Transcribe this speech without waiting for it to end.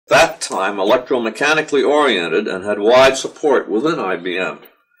that time electromechanically oriented and had wide support within IBM.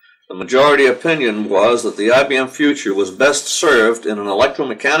 The majority opinion was that the IBM future was best served in an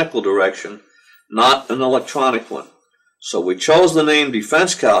electromechanical direction, not an electronic one. So we chose the name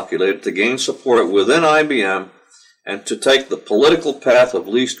Defense Calculator to gain support within IBM and to take the political path of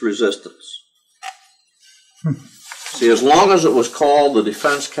least resistance. See, as long as it was called the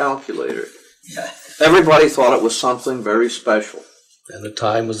Defense Calculator, everybody thought it was something very special. And the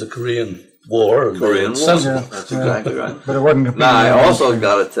time was the Korean War. Korean War, that's exactly right. But it wasn't. Now, I also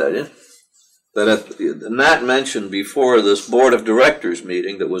got to tell you that Nat mentioned before this board of directors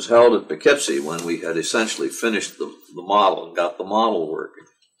meeting that was held at Poughkeepsie when we had essentially finished the model and got the model working.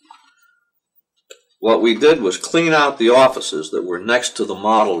 What we did was clean out the offices that were next to the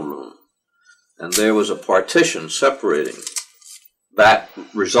model room, and there was a partition separating that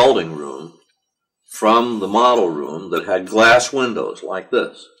resulting room from the model room that had glass windows like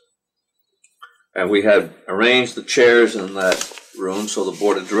this. And we had arranged the chairs in that room so the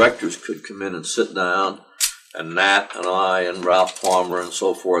board of directors could come in and sit down, and Nat and I and Ralph Palmer and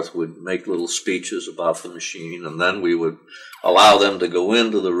so forth would make little speeches about the machine, and then we would allow them to go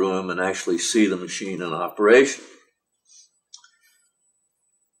into the room and actually see the machine in operation.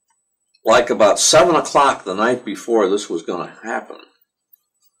 Like about 7 o'clock the night before this was going to happen,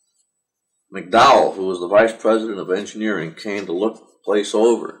 McDowell, who was the vice president of engineering, came to look the place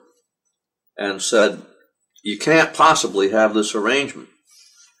over and said, "You can't possibly have this arrangement.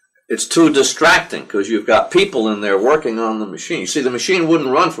 It's too distracting because you've got people in there working on the machine." See, the machine wouldn't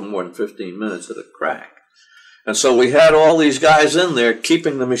run for more than 15 minutes at a crack. And so we had all these guys in there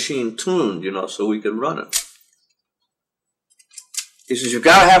keeping the machine tuned, you know, so we could run it. He says, "You've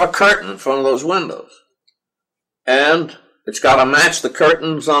got to have a curtain in front of those windows. And it's got to match the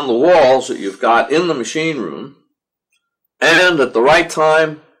curtains on the walls that you've got in the machine room. And at the right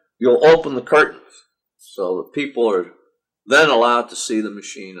time, you'll open the curtains so that people are then allowed to see the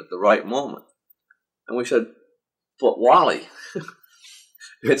machine at the right moment." And we said, "But Wally,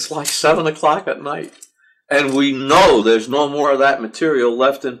 it's like 7 o'clock at night. And we know there's no more of that material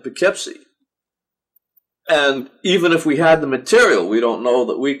left in Poughkeepsie. And even if we had the material, we don't know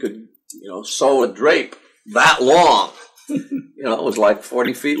that we could, you know, sew a drape that long." You know, it was like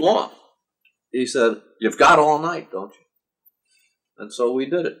 40 feet long. He said, "You've got all night, don't you?" And so we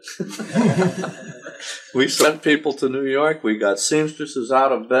did it. We sent people to New York. We got seamstresses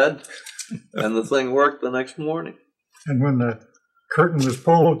out of bed, and the thing worked the next morning. And when the curtain was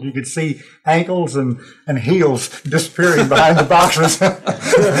pulled, you could see ankles and heels disappearing behind the boxes.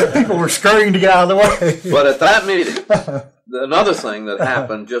 People were scurrying to get out of the way. But at that meeting, another thing that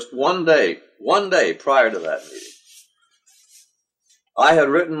happened just one day prior to that meeting, I had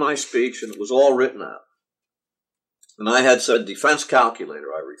written my speech, and it was all written out. And I had said Defense Calculator.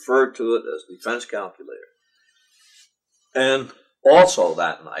 I referred to it as Defense Calculator. And also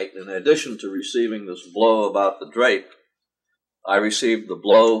that night, in addition to receiving this blow about the drape, I received the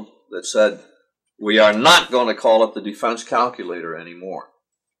blow that said, "We are not going to call it the Defense Calculator anymore."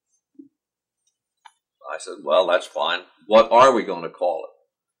 I said, "Well, that's fine. What are we going to call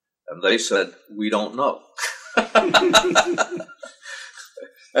it?" And they said, "We don't know."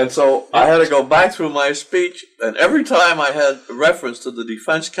 And so I had to go back through my speech, and every time I had a reference to the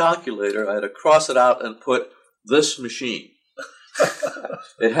Defense Calculator, I had to cross it out and put "this machine."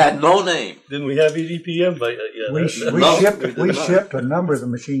 It had no name. Didn't we have EDPM by yet? We shipped a number of the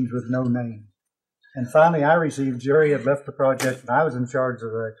machines with no name. And finally I received, Jerry had left the project, and I was in charge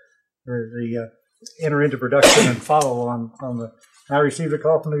of the enter into production and follow on the, I received a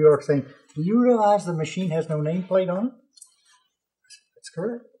call from New York saying, "Do you realize the machine has no nameplate on it?" I said, "That's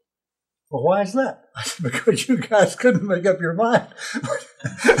correct." "Well, why is that?" I said, "Because you guys couldn't make up your mind."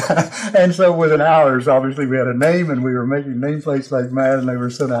 And so within hours, obviously, we had a name, and we were making nameplates like mad, and they were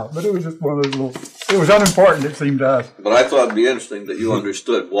sent out. But it was just one of those little, it was unimportant, it seemed to us. But I thought it'd be interesting that you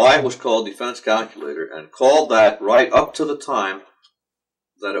understood why it was called Defense Calculator, and called that right up to the time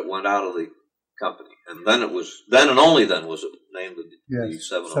that it went out of the company. And then it was, then and only then was it named the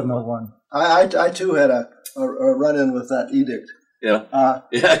 701. I too had a run-in with that edict. Yeah,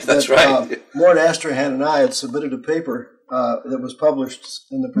 yeah, that's right. Mort Astrahan and I had submitted a paper that was published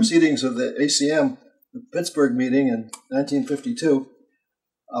in the proceedings of the ACM, the Pittsburgh meeting in 1952,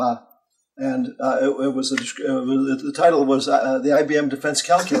 and it was the title was the IBM Defense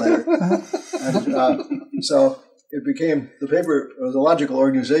Calculator, and so it became, the paper was a logical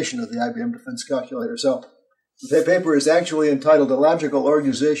organization of the IBM Defense Calculator. So the paper is actually entitled "A Logical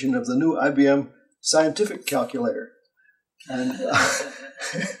Organization of the New IBM Scientific Calculator." And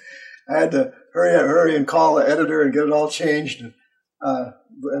I had to hurry and call the editor and get it all changed. And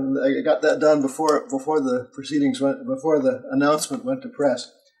and I got that done before the before the announcement went to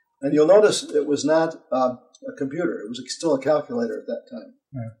press. And you'll notice it was not a computer; it was still a calculator at that time.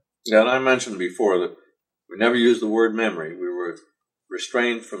 Yeah, and I mentioned before that we never used the word memory. We were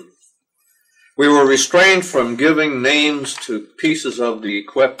restrained from giving names to pieces of the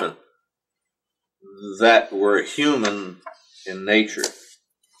equipment that were human in nature.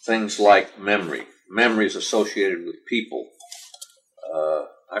 Things like memory. Memories associated with people.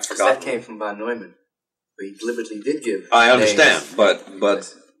 I forgot. That came from von Neumann. But he deliberately did give. I understand, names.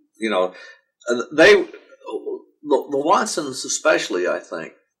 but you know, the Watsons especially, I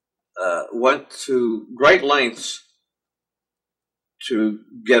think, went to great lengths to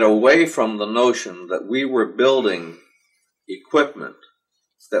get away from the notion that we were building equipment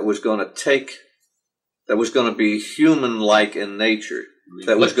that was going to be human-like in nature,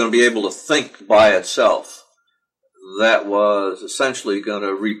 that was going to be able to think by itself, that was essentially going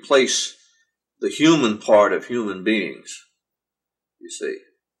to replace the human part of human beings, you see.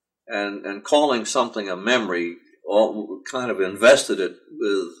 And calling something a memory all kind of invested it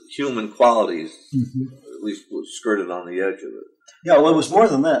with human qualities, at least was skirted on the edge of it. Yeah, well, it was more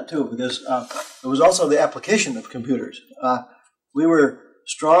than that, too, because it was also the application of computers. We were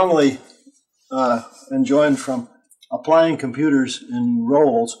strongly enjoined from applying computers in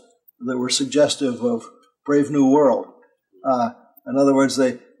roles that were suggestive of Brave New World. In other words,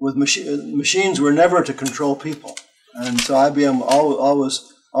 machines were never to control people. And so IBM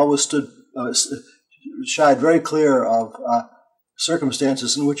always shied very clear of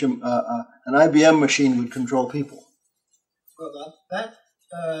circumstances in which an IBM machine would control people. Well, that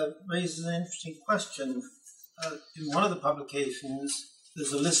raises an interesting question. In one of the publications,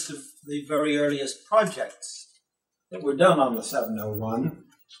 there's a list of the very earliest projects that were done on the 701,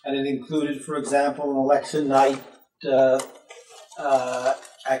 and it included, for example, an election night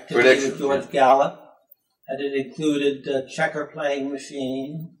activity with George Gallup, and it included a checker playing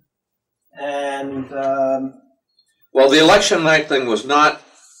machine, and... well, the election night thing was not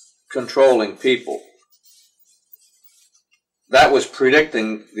controlling people. That was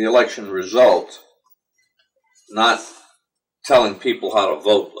predicting the election result, not telling people how to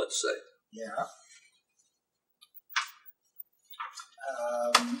vote, let's say. Yeah.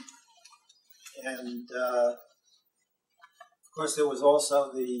 Of course, there was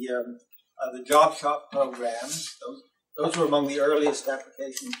also the job shop programs. Those were among the earliest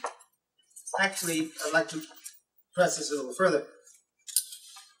applications. Actually, I'd like to press this a little further.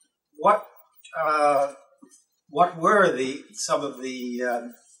 What were some of the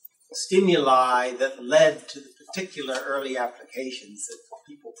stimuli that led to the particular early applications that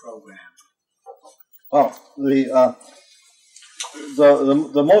people programmed? Well, the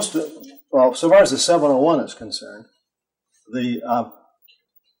most, well, so far as the 701 is concerned,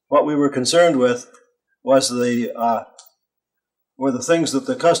 what we were concerned with was were the things that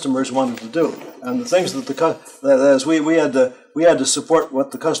the customers wanted to do, and the things that we had to support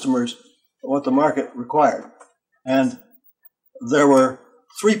what the market required, and there were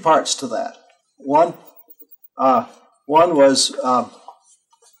three parts to that. One was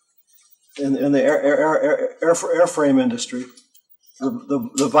in the airframe industry.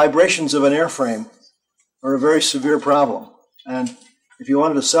 The vibrations of an airframe are a very severe problem, and if you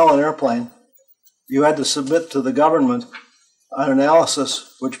wanted to sell an airplane, you had to submit to the government an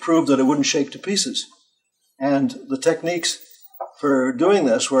analysis which proved that it wouldn't shake to pieces. And the techniques for doing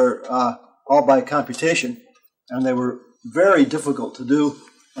this were all by computation, and they were very difficult to do.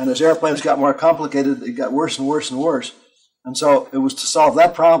 And as airplanes got more complicated, it got worse and worse and worse. And so it was to solve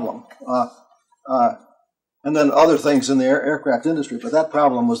that problem, and then other things in the aircraft industry, but that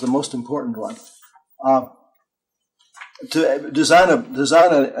problem was the most important one. To design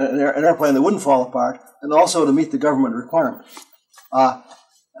an airplane that wouldn't fall apart, and also to meet the government requirement.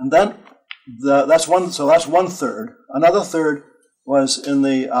 And then that's one third. Another third was in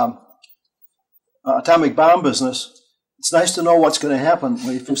the atomic bomb business. It's nice to know what's going to happen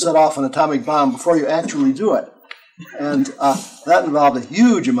if you set off an atomic bomb before you actually do it. And that involved a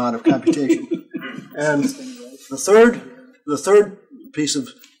huge amount of computation. And the third piece of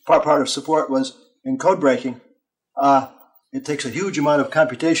part of support was in code breaking. It takes a huge amount of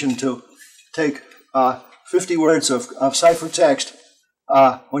computation to take 50 words of cipher text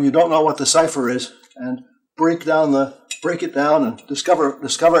when you don't know what the cipher is, and break it down and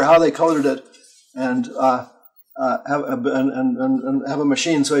discover how they coded it, and have a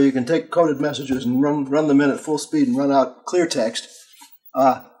machine so you can take coded messages and run them in at full speed and run out clear text.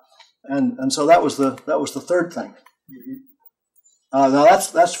 And so that was the third thing. Now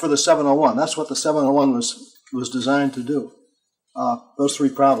that's for the 701. That's what the 701 was designed to do. those three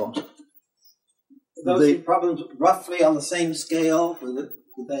problems. Those three problems roughly on the same scale? Were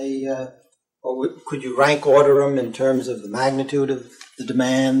they, could you rank order them in terms of the magnitude of the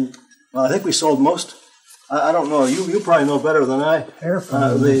demand? Well, I think we sold most. I don't know. You probably know better than I.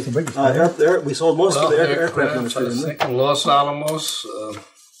 Airframe was the biggest player. We sold most of the aircraft industry. I was thinking Los Alamos.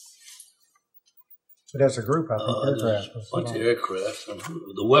 But as a group, I think aircraft was A bunch of aircraft.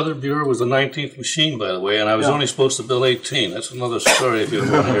 The Weather Bureau was the 19th machine, by the way, and I was only supposed to build 18. That's another story if you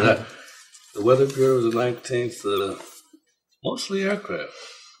want to hear that. The Weather Bureau was the 19th, mostly aircraft.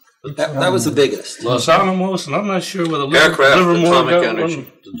 That was the biggest. Los Alamos, and I'm not sure whether Aircraft, Livermore atomic got energy.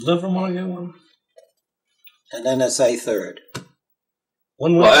 one. Did Livermore get one? And NSA third.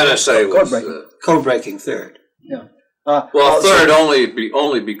 One Well, NSA was Code breaking third. Yeah. third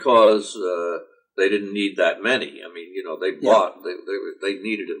only because they didn't need that many. I mean, they bought they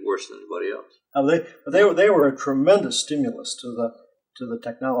needed it worse than anybody else. They were a tremendous stimulus to the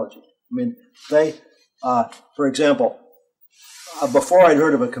technology. I mean, they, for example, before I'd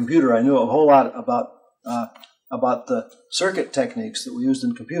heard of a computer, I knew a whole lot about the circuit techniques that we used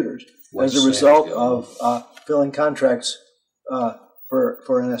in computers as a result of filling contracts for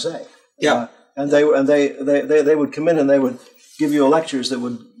NSA. Yeah. And they would come in and they would give you lectures that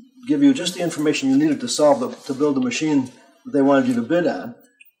would give you just the information you needed to build the machine that they wanted you to bid on,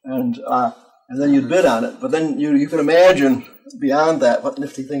 and then you'd bid on it. But then you can imagine beyond that what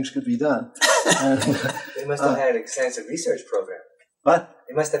nifty things could be done. They must have had an extensive research program. What?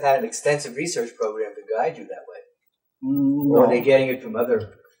 They must have had an extensive research program to guide you that way. No. Or are they getting it from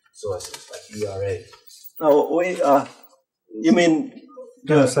other sources like ERA? No, you mean?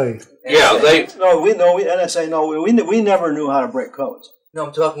 NSA. Yeah, they. NSA. No, we never knew how to break codes. No,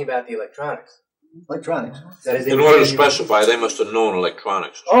 I'm talking about the electronics. Electronics. That is, In order to specify, they must have known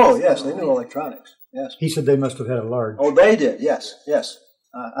electronics. Oh yes, they knew electronics. Yes. He said they must have had a large Oh, they did. Yes.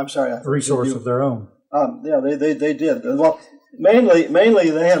 I'm sorry. resource of their own. Yeah, they did. Well, mainly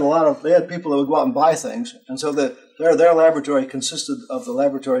they had people that would go out and buy things, and so their laboratory consisted of the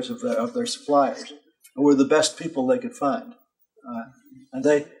laboratories of their suppliers, who were the best people they could find, and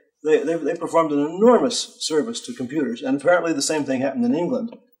they performed an enormous service to computers. And apparently the same thing happened in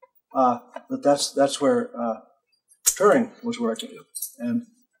England. But that's where Turing was working, and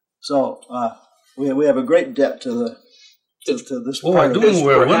so we have a great debt to this Well, part I of do history. know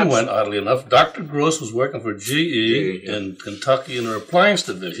where one went, oddly enough. Dr. Gross was working for GE in Kentucky in their appliance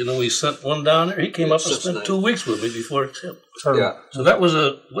division, and we sent one down there. He came up and spent 2 weeks with me before it shipped. Yeah. So that was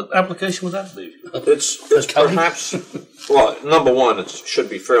what application would that be? It's perhaps, well, number one, it should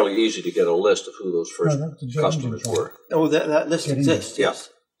be fairly easy to get a list of who those first customers were. Oh, that list exists. Yes.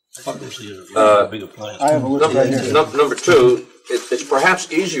 Big appliance. I have a list right here. Number two, it's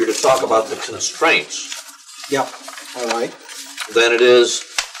perhaps easier to talk about the constraints Yeah. All right. than it is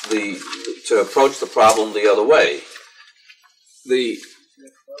to approach the problem the other way.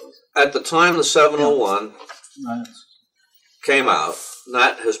 At the time the 701 came out,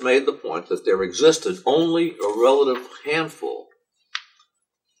 Nat has made the point that there existed only a relative handful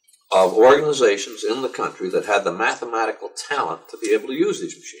of organizations in the country that had the mathematical talent to be able to use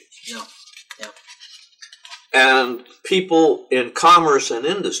these machines. Yeah. And people in commerce and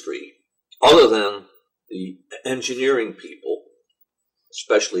industry, other than the engineering people,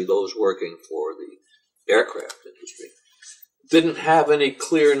 especially those working for the aircraft industry, didn't have any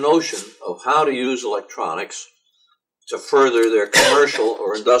clear notion of how to use electronics to further their commercial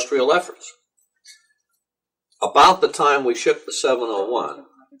or industrial efforts. About the time we shipped the 701,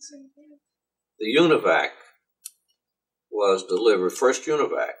 the UNIVAC was delivered, first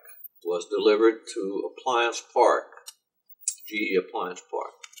UNIVAC was delivered to Appliance Park, GE Appliance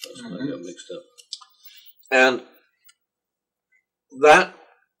Park. That's why I got mixed up. And that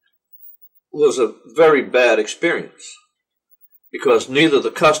was a very bad experience because neither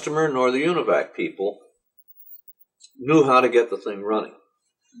the customer nor the UNIVAC people knew how to get the thing running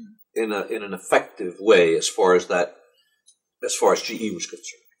in an effective way as far as GE was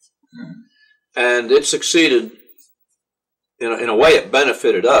concerned. And it succeeded. In a way, it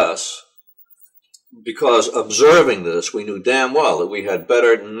benefited us because observing this, we knew damn well that we had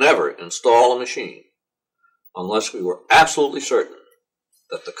better never install a machine unless we were absolutely certain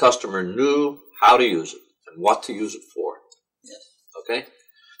that the customer knew how to use it and what to use it for. Yes. Okay?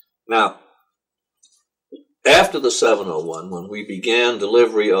 Now, after the 701, when we began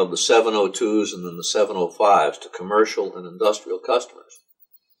delivery of the 702s and then the 705s to commercial and industrial customers,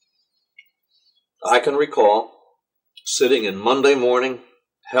 I can recall sitting in Monday morning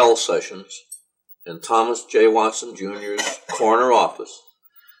hell sessions in Thomas J. Watson Jr.'s corner office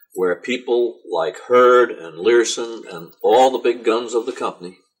where people like Hurd and Learson and all the big guns of the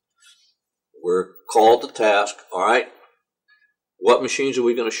company were called to task. All right, what machines are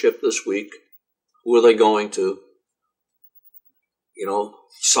we going to ship this week? Who are they going to? You know,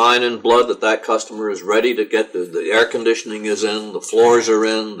 sign in blood that that customer is ready to get the air conditioning is in, the floors are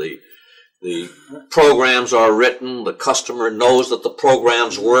in, the programs are written, the customer knows that the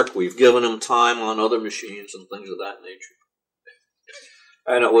programs work, we've given him time on other machines and things of that nature.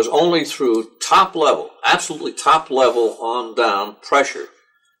 And it was only through top level, absolutely top level on down pressure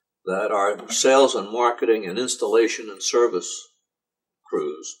that our sales and marketing and installation and service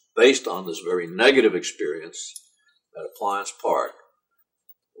crews, based on this very negative experience at Appliance Park,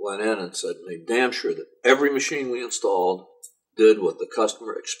 went in and said, made damn sure that every machine we installed did what the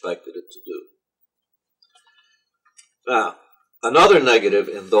customer expected it to do. Now, another negative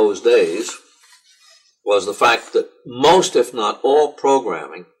in those days was the fact that most, if not all,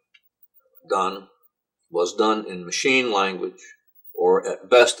 programming was done in machine language or at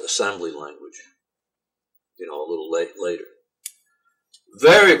best assembly language, you know, a little later.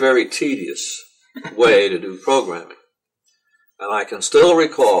 Very, very tedious way to do programming. And I can still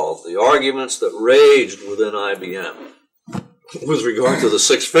recall the arguments that raged within IBM with regard to the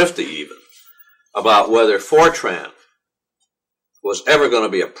 650 even, about whether Fortran was ever going to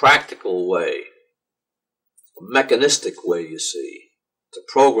be a practical way, a mechanistic way, you see, to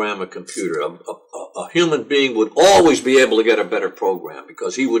program a computer. A human being would always be able to get a better program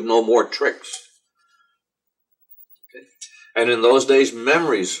because he would know more tricks. Okay? And in those days,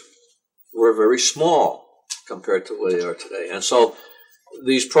 memories were very small compared to what they are today. And so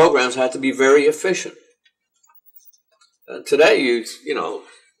these programs had to be very efficient. And today, you know,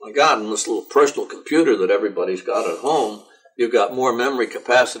 my God, in this little personal computer that everybody's got at home, you've got more memory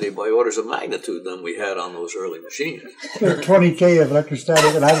capacity by orders of magnitude than we had on those early machines. 20K of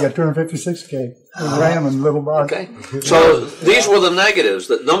electrostatic, and I've got 256K with RAM and little box. Okay, so these were the negatives.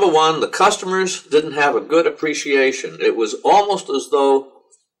 That number one, the customers didn't have a good appreciation. It was almost as though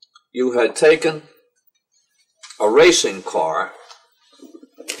you had taken a racing car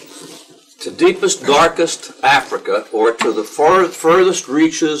to deepest, darkest Africa or to the furthest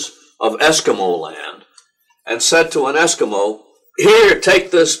reaches of Eskimo land and said to an Eskimo, here, take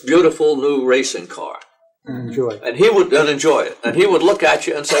this beautiful new racing car. And enjoy it. And he would enjoy it. And he would look at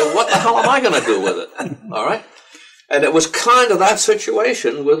you and say, what the hell am I going to do with it? All right? And it was kind of that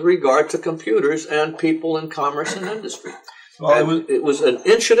situation with regard to computers and people in commerce and industry. Well, it was an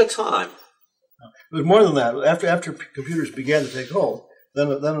inch at a time. It was more than that. After computers began to take hold,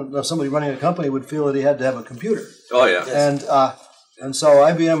 then somebody running a company would feel that he had to have a computer. Oh, yeah. And so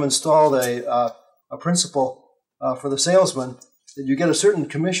IBM installed a principle for the salesman that you get a certain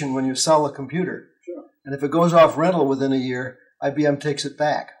commission when you sell a computer. Sure. And if it goes off rental within a year, IBM takes it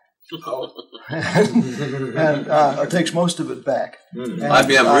back. or takes most of it back. And,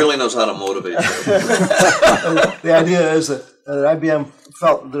 IBM really knows how to motivate you. The idea is that IBM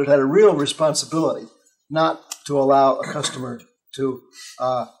felt that it had a real responsibility not to allow a customer to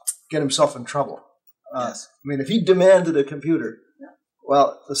get himself in trouble. Yes. I mean, if he demanded a computer,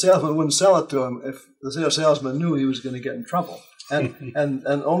 well, the salesman wouldn't sell it to him if the salesman knew he was going to get in trouble. And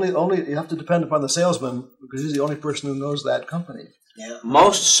only you have to depend upon the salesman because he's the only person who knows that company. Yeah.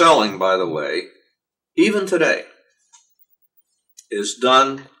 Most selling, by the way, even today, is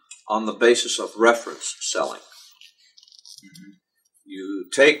done on the basis of reference selling. Mm-hmm. You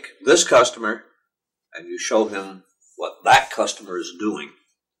take this customer and you show him what that customer is doing.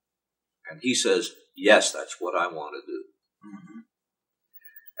 And he says, yes, that's what I want to do. Mm-hmm.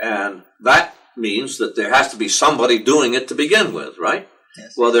 And that means that there has to be somebody doing it to begin with, right?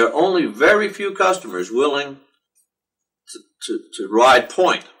 Yes. Well, there are only very few customers willing to ride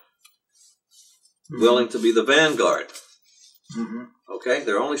point, willing to be the vanguard. Mm-hmm. Okay,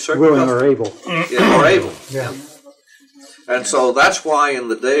 there are only certain willing or able. Yeah, or able. Yeah. And so that's why in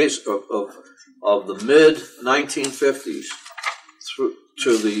the days of the mid 1950s through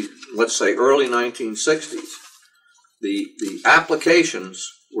to the, let's say, early 1960s, the applications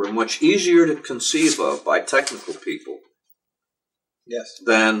were much easier to conceive of by technical people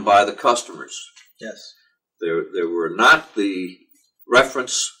than by the customers. Yes. There were not the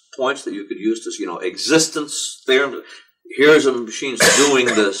reference points that you could use to, existence theorem. Here's a machine's doing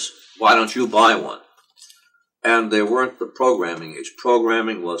this. Why don't you buy one? And there weren't the programming age.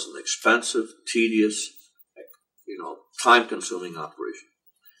 Programming was an expensive, tedious, time-consuming operation.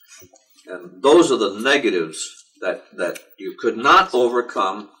 And those are the negatives that you could not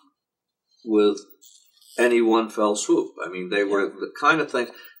overcome with any one fell swoop. I mean, they were the kind of things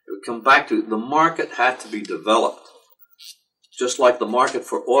that would come back to. The market had to be developed just like the market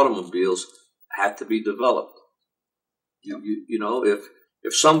for automobiles had to be developed. You know,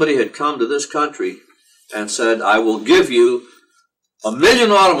 if somebody had come to this country and said, I will give you 1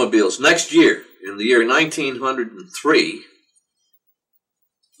 million automobiles next year, in the year 1903,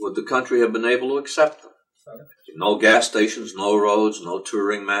 would the country have been able to accept them? No gas stations, no roads, no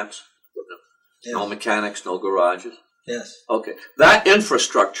touring maps, no mechanics, no garages. Yes. Okay. That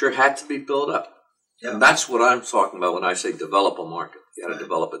infrastructure had to be built up. Yeah. And that's what I'm talking about when I say develop a market. You had to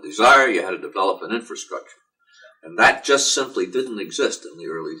develop a desire, you had to develop an infrastructure. And that just simply didn't exist in the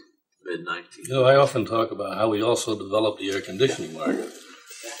early, mid-1900s. You know, I often talk about how we also developed the air conditioning market.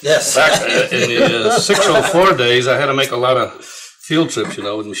 Yes. Back in the 604 days, I had to make a lot of field trips, you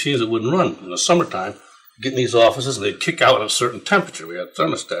know, with machines that wouldn't run in the summertime. Get in these offices, and they'd kick out at a certain temperature. We had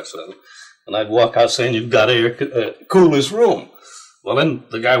thermostats on them. And I'd walk out saying, you've got to cool this room. Well, then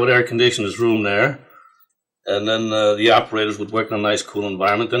the guy would air condition his room there, and then the operators would work in a nice, cool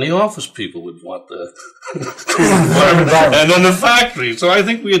environment. Then the office people would want the cool environment, and then the factory. So I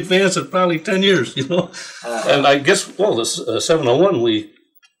think we advanced it probably 10 years, you know. And I guess, well, the 701, we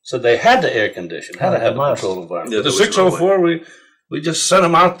said they had to air condition, had to have a controlled environment. Yeah, The 604, we just sent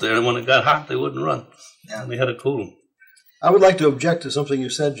them out there, and when it got hot, they wouldn't run. Yeah. And we had to cool them. I would like to object to something you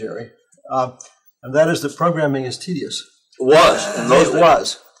said, Jerry, and that is that programming is tedious. It was. In those days. It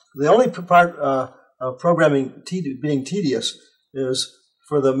was. The only part of programming being tedious is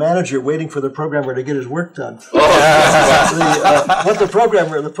for the manager waiting for the programmer to get his work done. But the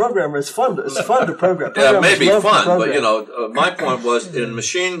programmer is fun. It's fun to program. Yeah, it may be fun, but you know, my point was in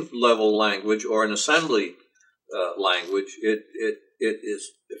machine level language or in assembly language, it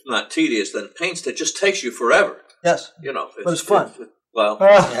is, if not tedious, then painstaking. It just takes you forever. Yes. You know, but it's fun. Well,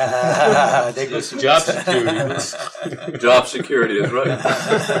 Job security. Job security is right.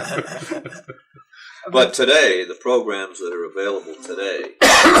 But today, the programs that are available today,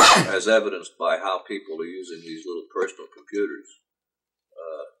 as evidenced by how people are using these little personal computers,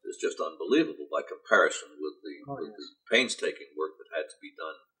 is just unbelievable by comparison with the painstaking work that had to be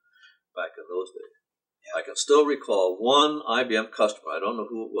done back in those days. Yeah. I can still recall one IBM customer, I don't know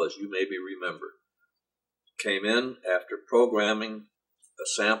who it was, you maybe remember, came in after programming a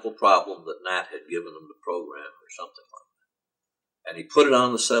sample problem that Nat had given him to program or something like that. And he put it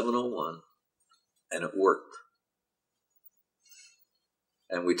on the 701, and it worked.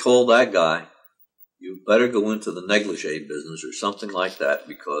 And we told that guy, you better go into the negligee business or something like that,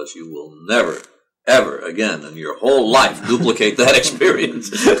 because you will never, ever again in your whole life duplicate that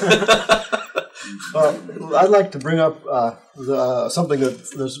experience. I'd like to bring up something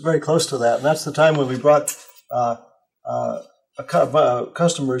that's very close to that, and that's the time when we brought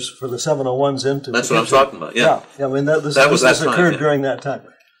customers for the 701s into. That's what I'm talking about. Yeah. I mean, this occurred during that time.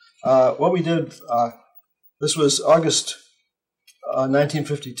 What we did, this was August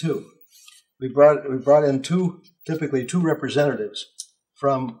 1952. We brought in typically two representatives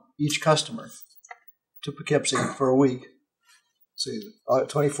from each customer to Poughkeepsie for a week. See,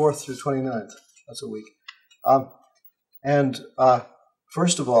 24th through 29th. That's a week.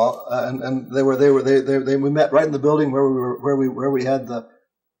 First of all, we met right in the building where we had the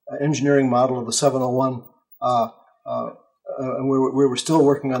engineering model of the 701, and we were still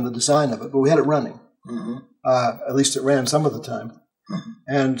working on the design of it, but we had it running. Mm-hmm. At least it ran some of the time, mm-hmm.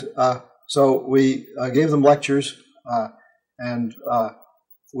 And so we gave them lectures, and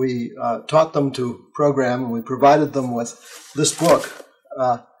we taught them to program, and we provided them with this book,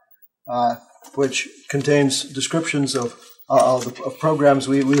 which contains descriptions of programs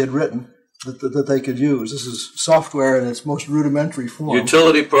we had written that they could use. This is software in its most rudimentary form.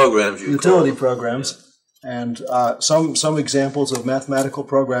 Utility programs. Utility programs, and some examples of mathematical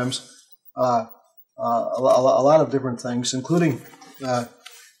programs. A lot of different things, including a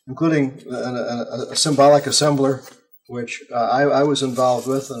symbolic assembler, which I was involved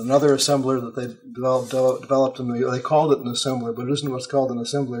with, and another assembler that they developed. They called it an assembler, but it isn't what's called an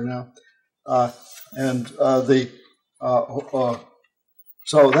assembler now.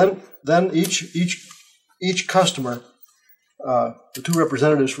 So then each customer, the two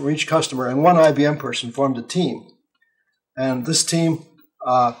representatives from each customer and one IBM person formed a team, and this team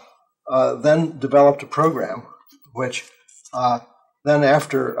then developed a program, which then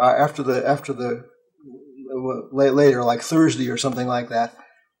after the later, like Thursday or something like that,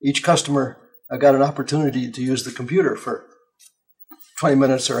 each customer got an opportunity to use the computer for 20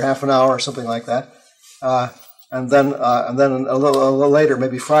 minutes or half an hour or something like that, and then a little later,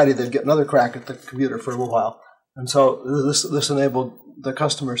 maybe Friday, they'd get another crack at the computer for a little while, and so this enabled the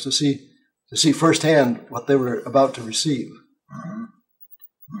customers to see firsthand what they were about to receive.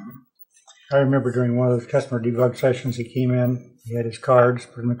 I remember during one of those customer debug sessions, he came in He had his cards,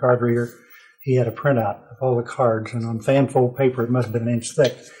 put in the card reader. He had a printout of all the cards, and on fanfold paper, it must have been an inch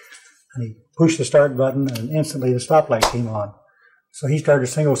thick. And he pushed the start button, and instantly the stoplight came on. So he started a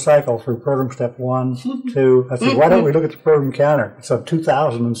single cycle through program step 1, 2. I said, why don't we look at the program counter? It's on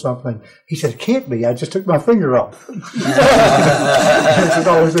 2,000 and something. He said, it can't be. I just took my finger off. It's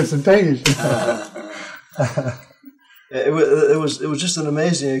always instantaneous. It was just an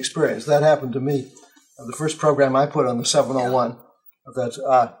amazing experience. That happened to me. The first program I put on the 701, that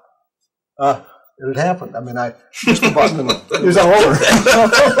it had happened. I mean, I pushed the button and it was all over.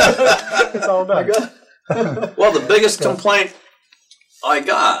 It's all done. Well, the biggest complaint I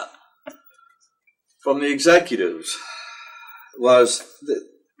got from the executives was that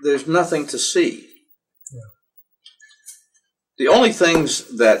there's nothing to see. The only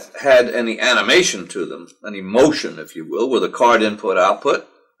things that had any animation to them, any motion, if you will, were the card input-output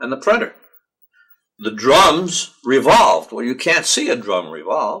and the printer. The drums revolved. Well, you can't see a drum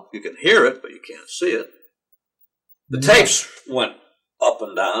revolve. You can hear it, but you can't see it. The tapes went up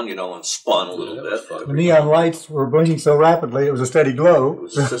and down, and spun a little bit. The neon lights were blinking so rapidly, it was a steady glow. It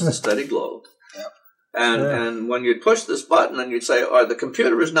was just a steady glow. And when you'd push this button and you'd say, the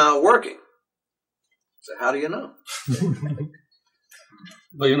computer is now working. So how do you know?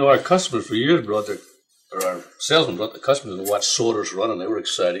 But our customers for years our salesmen brought the customers to watch sorters run, and they were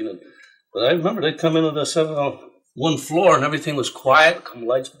exciting. But I remember they'd come into the 701 floor and everything was quiet,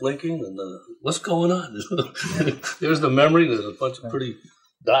 lights blinking, and what's going on? There's the memory. There's a bunch of pretty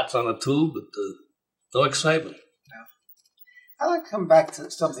dots on a tube, but no excitement. Yeah. I'd like to come back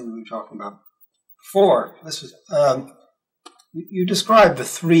to something we were talking about before. This was you described the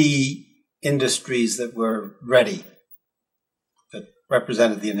 3 industries that were ready, that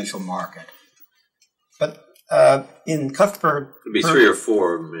represented the initial market. But in Cuthbert... It'd be 3 or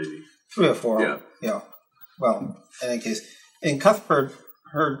 4, maybe. 3 or 4, yeah. Well, in any case, in Cuthbert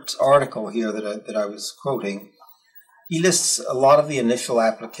Hurd's article here that I was quoting, he lists a lot of the initial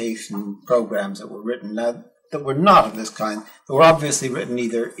application programs that were written, now, that were not of this kind. They were obviously written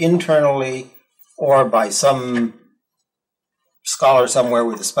either internally or by some scholar somewhere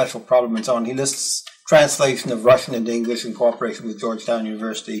with a special problem and so on. He lists translation of Russian into English in cooperation with Georgetown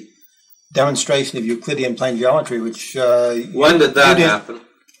University, demonstration of Euclidean plane geometry, which... when did that happen?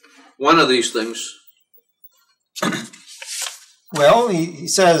 One of these things. Well, he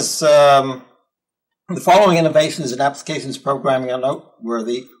says, the following innovations in applications programming are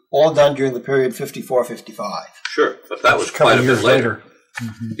noteworthy, all done during the period 54-55. Sure, but that was quite a bit later.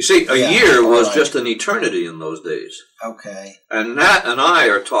 Mm-hmm. You see, a year was just an eternity in those days. Okay. And Nat and I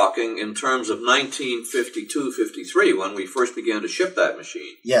are talking in terms of 1952-53, when we first began to ship that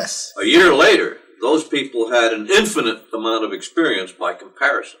machine. Yes. A year later, those people had an infinite amount of experience by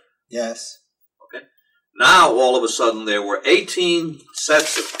comparison. Yes. Okay. Now, all of a sudden, there were 18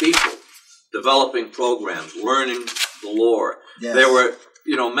 sets of people developing programs, learning the lore. Yes. There were,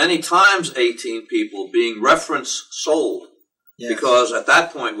 many times 18 people being reference sold. Yes. Because at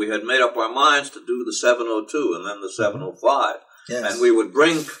that point, we had made up our minds to do the 702 and then the 705. Yes. And we would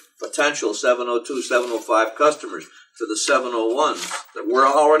bring potential 702, 705 customers to the 701s that were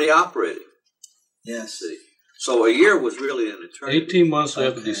already operating. Yes. See? So a year was really an eternity. 18 months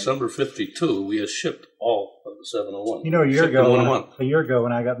after December 52, we had shipped all of the 701. A year ago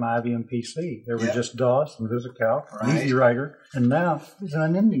when I got my IBM PC, there were just DOS and VisiCalc, Easy Writer, and now it's an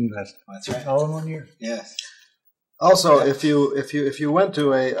unending list. That's right. All in 1 year. Yes. Also, if you went to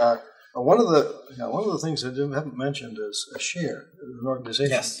one of the things I haven't mentioned is a share, an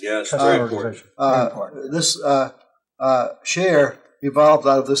organization. Yes, very important. This share evolved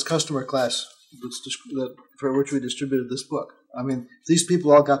out of this customer class for which we distributed this book. I mean, these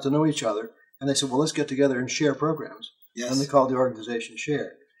people all got to know each other, and they said, "Well, let's get together and share programs." Yes. And they called the organization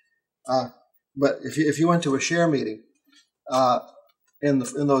Share. But if you went to a share meeting in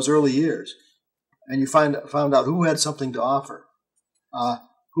those early years, and you found out who had something to offer,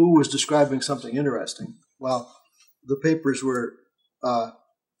 who was describing something interesting, well, the papers were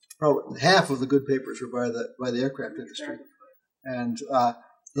probably half of the good papers were by the aircraft industry, and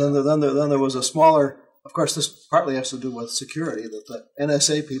then there was a smaller. Of course, this partly has to do with security, that the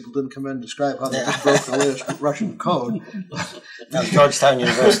NSA people didn't come in and describe how they broke the latest Russian code. Now, Georgetown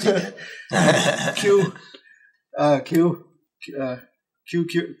University did. Q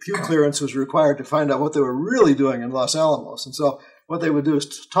clearance was required to find out what they were really doing in Los Alamos. And so what they would do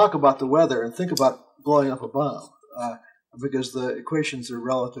is talk about the weather and think about blowing up a bomb, because the equations are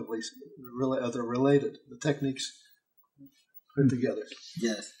they're related. The techniques put together.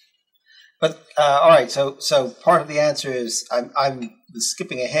 Yes. But all right, so part of the answer is I'm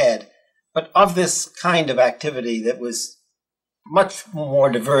skipping ahead, but of this kind of activity that was much more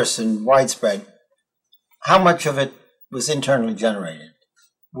diverse and widespread. How much of it was internally generated?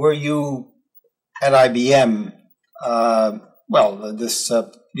 Were you at IBM, this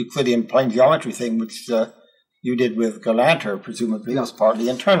Euclidean plane geometry thing, which you did with Galanter, presumably was partly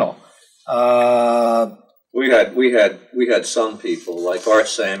internal. We had some people like Art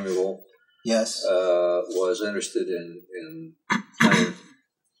Samuel. Yes. Was interested in playing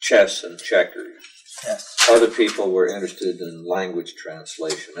chess and checkers. Yes. Other people were interested in language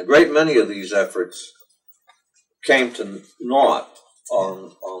translation. A great many of these efforts came to naught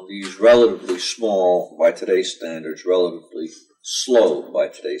on these relatively small, by today's standards, relatively slow by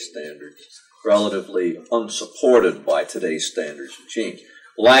today's standards, relatively unsupported by today's standards machines.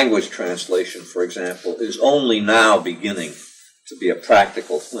 Language translation, for example, is only now beginning to be a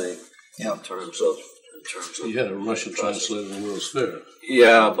practical thing. Yeah. In terms of You had a Russian translator in the World's Fair.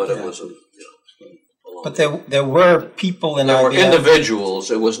 yeah, but it was a But there were people in there were IBM.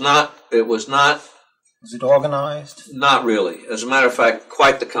 individuals. It was not. Was it organized? Not really. As a matter of fact,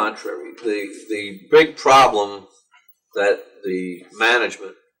 quite the contrary. The big problem that the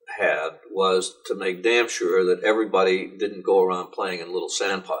management had was to make damn sure that everybody didn't go around playing in little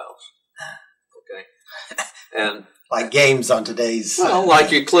sand piles. Okay? And Like games on today's... well, like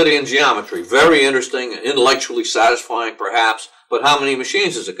Euclidean geometry. Very interesting, intellectually satisfying perhaps, but how many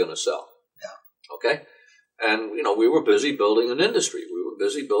machines is it going to sell? Yeah. Okay? And, we were busy building an industry. We were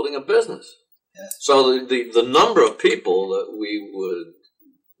busy building a business. Yes. So the number of people that we would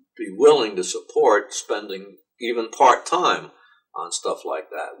be willing to support spending even part-time on stuff like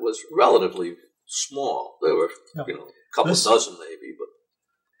that was relatively small. There were, a couple dozen maybe. But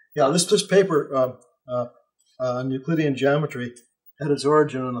yeah, this paper on Euclidean geometry had its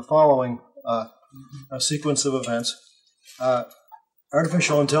origin in the following sequence of events.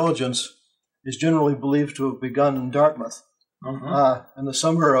 Artificial intelligence is generally believed to have begun in Dartmouth in the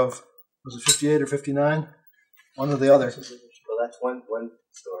summer of, was it 58 or 59? One or the other. Well, that's one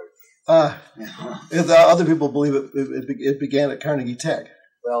story. The other people believe it began at Carnegie Tech.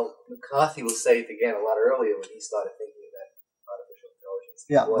 Well, McCarthy will say it began a lot earlier when he started thinking about artificial intelligence.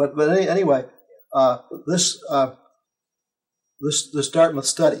 Yeah, but anyway, this Dartmouth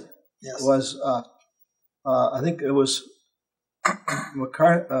study was, I think it was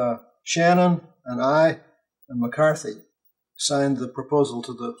Shannon and I and McCarthy signed the proposal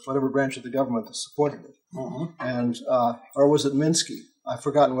to the whatever branch of the government that supported it, and or was it Minsky? I've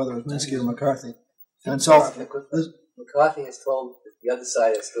forgotten whether it was Minsky or McCarthy. And so McCarthy has told the other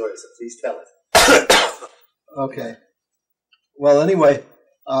side of the story, so please tell it. Okay. Well, anyway,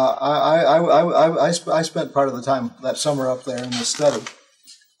 I spent part of the time that summer up there in the study.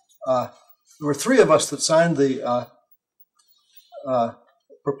 There were three of us that signed the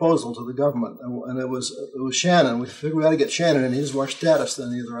proposal to the government, and it was Shannon. We figured we ought to get Shannon, and he's more status than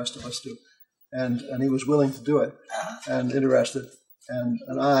any of the rest of us do, and he was willing to do it and interested, and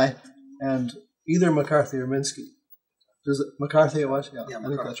I, and either McCarthy or Minsky. McCarthy it was? Yeah, I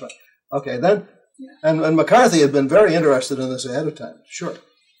think that's right. Okay, then, and McCarthy had been very interested in this ahead of time, sure.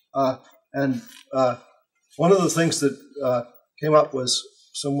 And one of the things that came up was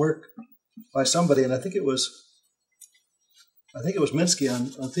some work by somebody, and I think it was Minsky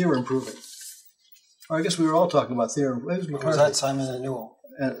on theorem proving. Or I guess we were all talking about theorem. It was McCarthy. Was that Simon and Newell?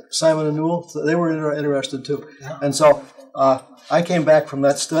 Simon and Newell, they were interested too. Yeah. And so I came back from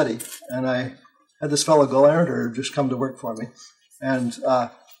that study, and I had this fellow Galanter just come to work for me, and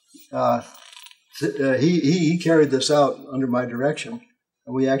he carried this out under my direction,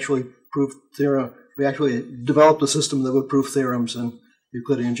 and we actually proved theorem. We actually developed a system that would prove theorems in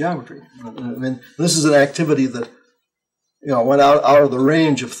Euclidean geometry. I mean, this is an activity that went out of the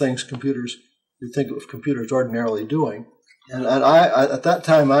range of things you think of computers ordinarily doing. And I at that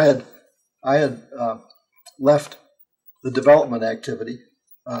time I had left the development activity.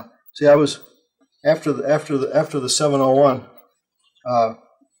 See, I was after the 701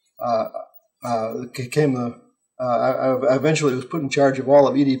 came the I eventually was put in charge of all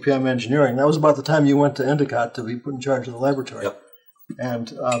of EDPM engineering. That was about the time you went to Endicott to be put in charge of the laboratory. Yep. And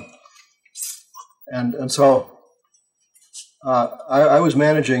so I was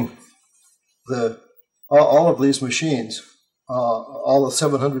managing all of these machines, all the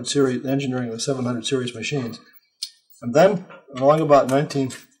 700 series, engineering the 700 series machines. And then, along about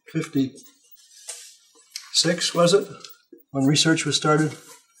 1956, was it, when research was started?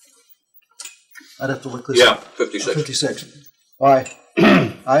 I'd have to look this up. 56. 56. Why?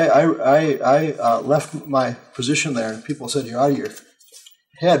 I left my position there, and people said, "You're out of your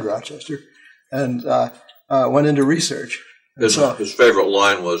head, Rochester," and went into research. His favorite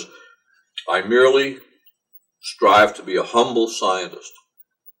line was, "I merely strive to be a humble scientist.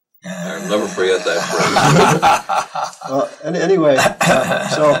 I'll never forget that phrase. Anyway,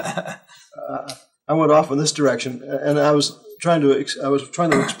 I went off in this direction, and I was trying to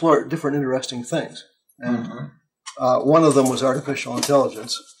explore different interesting things, and one of them was artificial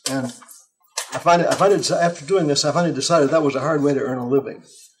intelligence. And I find it after doing this, I finally decided that was a hard way to earn a living.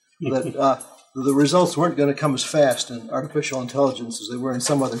 That the results weren't going to come as fast in artificial intelligence as they were in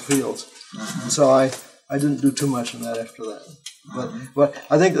some other fields. And so I didn't do too much in that after that. But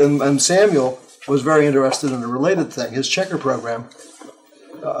I think and Samuel was very interested in a related thing. His checker program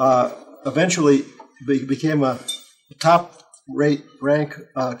eventually became a top-rank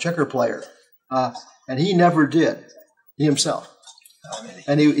checker player, and he never did, he himself.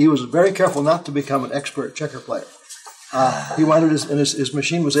 And he was very careful not to become an expert checker player. He wanted his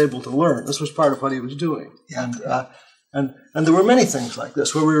machine was able to learn. This was part of what he was doing. And there were many things like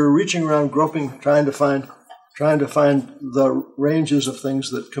this where we were reaching around, groping, trying to find the ranges of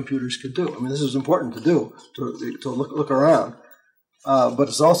things that computers could do. I mean, this is important to do, to look around. But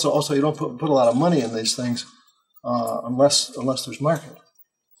it's also you don't put a lot of money in these things unless there's market.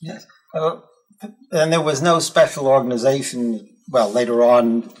 Yes. And there was no special organization. Well, later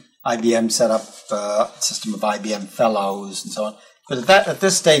on, IBM set up a system of IBM fellows and so on. But at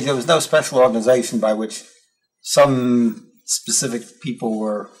this stage, there was no special organization by which some specific people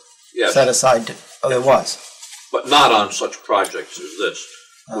were set aside to. Oh, there was, but not on such projects as this,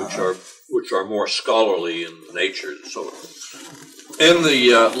 which are more scholarly in nature. So, in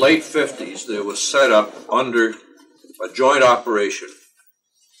the late 50s, there was set up under a joint operation.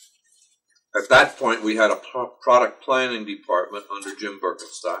 At that point, we had a product planning department under Jim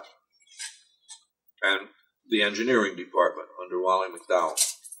Birkenstock and the engineering department under Wally McDowell.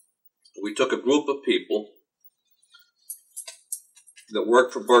 We took a group of people that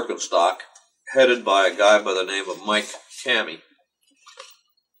worked for Birkenstock, headed by a guy by the name of Mike Cammey,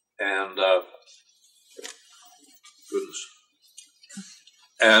 and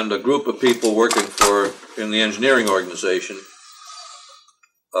a group of people working in the engineering organization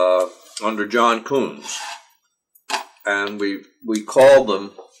under John Coons, and we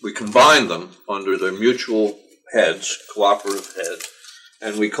combined them under their mutual heads, cooperative heads,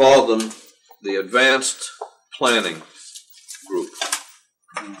 and we called them the Advanced Planning Group.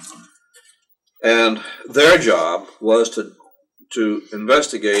 And their job was to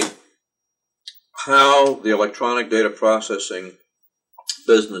investigate how the electronic data processing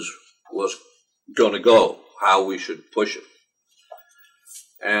business was going to go, how we should push it.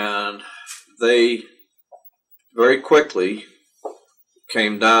 And they very quickly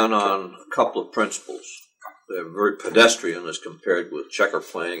came down on a couple of principles. They're very pedestrian as compared with checker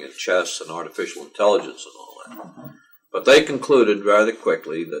playing and chess and artificial intelligence and all that. But they concluded rather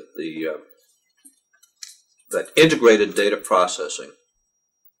quickly that that integrated data processing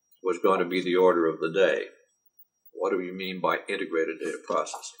was going to be the order of the day. What do we mean by integrated data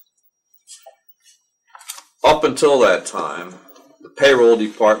processing? Up until that time, the payroll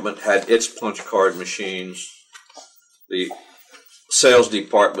department had its punch card machines, the sales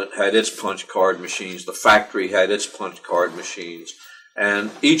department had its punch card machines, the factory had its punch card machines,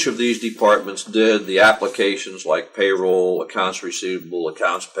 and each of these departments did the applications like payroll, accounts receivable,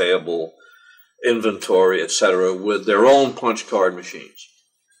 accounts payable, inventory, etc., with their own punch card machines.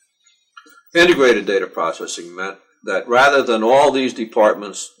 Integrated data processing meant that rather than all these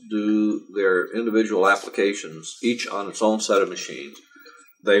departments do their individual applications, each on its own set of machines,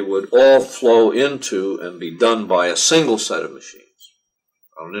 they would all flow into and be done by a single set of machines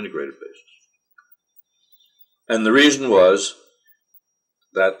on an integrated basis. And the reason was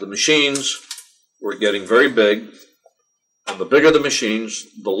that the machines were getting very big, and the bigger the machines,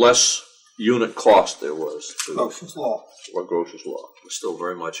 the less unit cost there was. Grosch's law. Or Grosch's law was still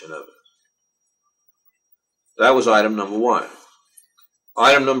very much in evidence. That was item number one.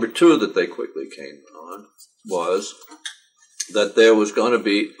 Item number two that they quickly came on was that there was going to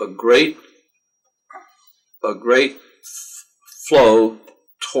be a great flow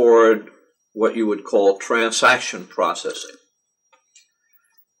toward what you would call transaction processing.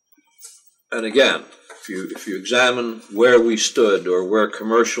 And again, if you examine where we stood or where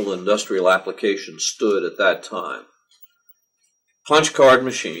commercial industrial applications stood at that time, punch card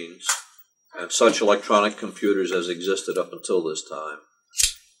machines and such electronic computers as existed up until this time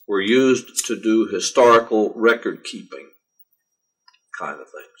were used to do historical record keeping kind of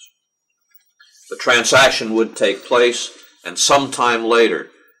things. The transaction would take place, and sometime later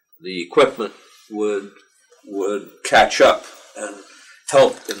the equipment would catch up and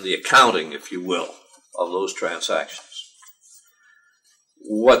help in the accounting, if you will, of those transactions.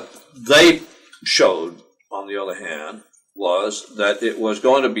 What they showed on the other hand, was that it was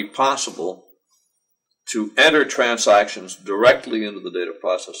going to be possible to enter transactions directly into the data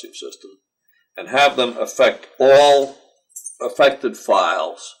processing system and have them affect all affected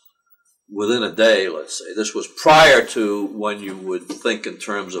files within a day, let's say. This was prior to when you would think in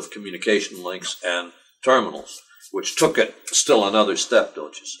terms of communication links and terminals, which took it still another step,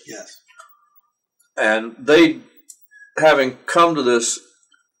 don't you see? Yes. And they, having come to this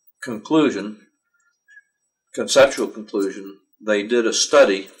conclusion, conceptual conclusion, they did a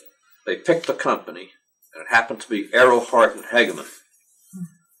study. They picked a company, and it happened to be Hart and Hegeman.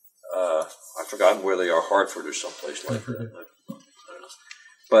 I've forgotten where they are, Hartford or someplace like that. I don't know.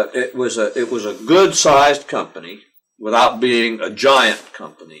 But it was a good-sized company without being a giant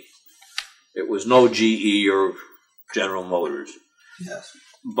company. It was no GE or General Motors. Yes.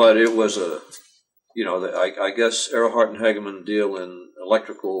 But it was I guess Hart and Hegeman deal in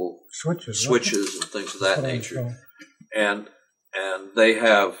electrical switches and things of that nature. And they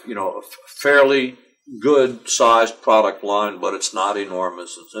have, a fairly good-sized product line, but it's not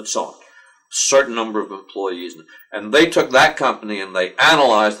enormous, and so on. Certain number of employees. And they took that company and they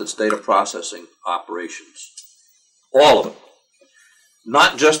analyzed its data processing operations. All of it.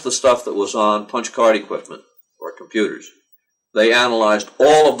 Not just the stuff that was on punch card equipment or computers. They analyzed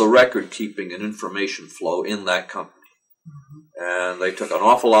all of the record keeping and information flow in that company. And they took an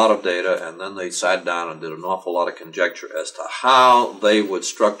awful lot of data, and then they sat down and did an awful lot of conjecture as to how they would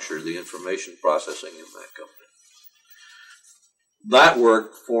structure the information processing in that company. That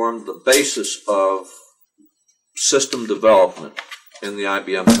work formed the basis of system development in the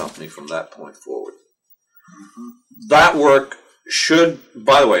IBM company from that point forward. That work should,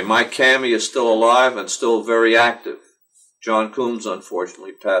 by the way, Mike Cammie is still alive and still very active. John Coombs,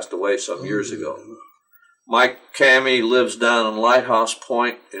 unfortunately, passed away some years ago. Mike Cammie lives down in Lighthouse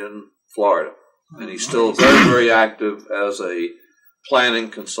Point in Florida, and he's still very, very active as a planning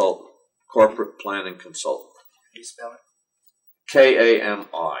consultant, corporate planning consultant. Can you spell it?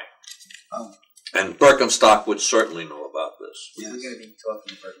 K-A-M-I. Oh. And Birkenstock would certainly know about this. Yes. We're going to be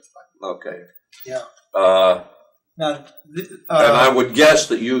talking to Birkenstock. Okay. Yeah. And I would guess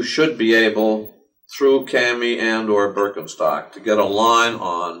that you should be able, through Cammie and or Birkenstock, to get a line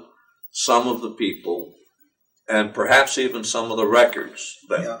on some of the people and perhaps even some of the records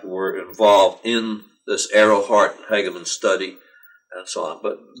that were involved in this Hart and Hegeman study and so on.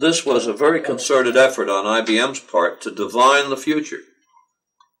 But this was a very concerted effort on IBM's part to divine the future.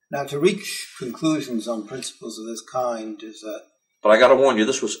 Now, to reach conclusions on principles of this kind is But I got to warn you,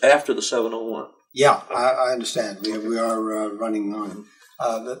 this was after the 701. Yeah, I understand. We are running on.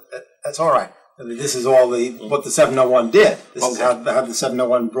 That's all right. I mean, this is all what the 701 did. This is how the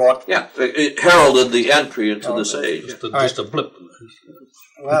 701 brought. Yeah, it heralded the entry into this age. Just a blip.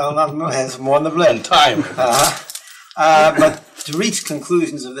 Well, it's more than the blip. In time. But to reach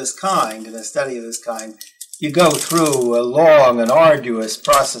conclusions of this kind, in a study of this kind, you go through a long and arduous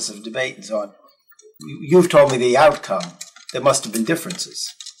process of debate and so on. You've told me the outcome. There must have been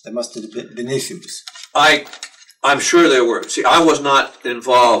differences. There must have been issues. I'm sure there were. See, I was not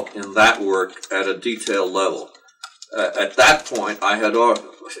involved in that work at a detailed level. At that point, I had,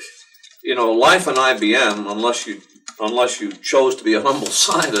 life in IBM, unless you chose to be a humble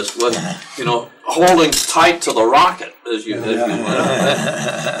scientist, was, holding tight to the rocket as you went.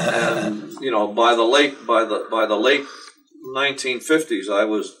 And by the late 1950s, I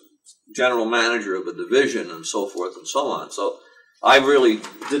was general manager of a division and so forth and so on. So I really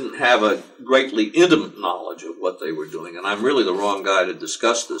didn't have a greatly intimate knowledge of what they were doing, and I'm really the wrong guy to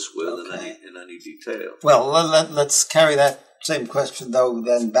discuss this with in any detail. Well, let's carry that same question, though,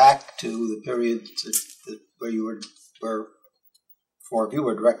 then back to the period where four of you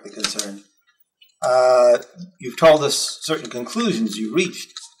were directly concerned. You've told us certain conclusions you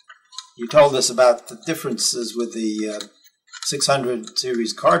reached. You told us about the differences with the 600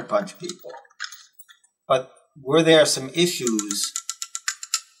 series card punch people. But were there some issues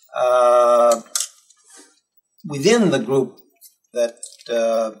within the group that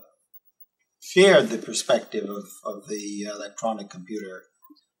shared the perspective of the electronic computer,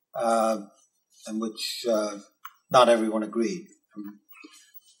 in which not everyone agreed?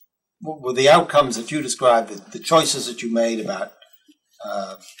 What were the outcomes that you described, the choices that you made about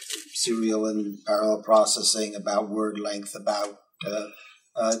serial and parallel processing, about word length, about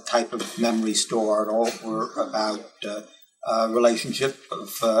type of memory stored, all were about relationship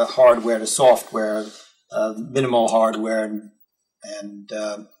of hardware to software, minimal hardware, and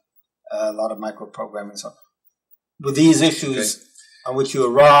a lot of microprogramming. So, were these issues on which you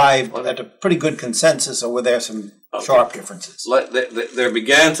arrived at a pretty good consensus, or were there some sharp differences? There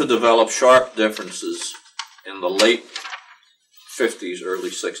began to develop sharp differences in the late 50s, early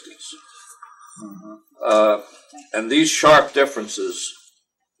 60s. And these sharp differences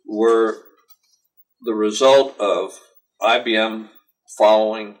were the result of IBM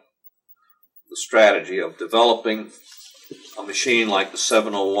following the strategy of developing a machine like the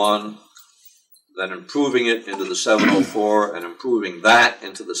 701, then improving it into the 704, and improving that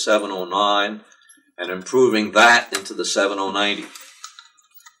into the 709, and improving that into the 7090.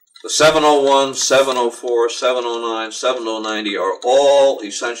 The 701, 704, 709, 7090 are all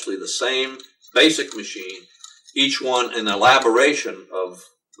essentially the same basic machine, each one an elaboration of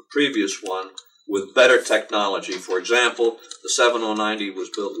the previous one with better technology. For example, the 7090 was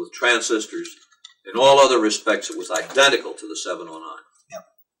built with transistors. In all other respects, it was identical to the 709. Yep.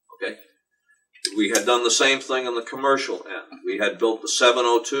 Okay? We had done the same thing on the commercial end. We had built the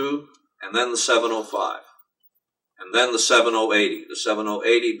 702 and then the 705. And then the 7080, the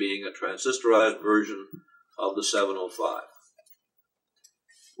 7080 being a transistorized version of the 705.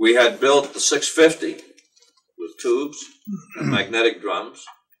 We had built the 650 with tubes and magnetic drums,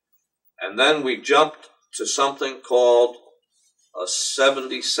 and then we jumped to something called a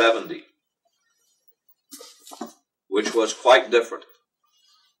 7070, which was quite different.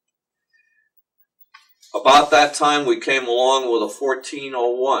 About that time, we came along with a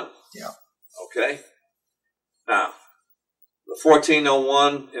 1401. Yeah. Okay? Now, the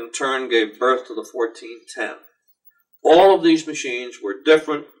 1401 in turn gave birth to the 1410. All of these machines were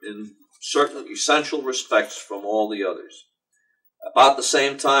different in certain essential respects from all the others. About the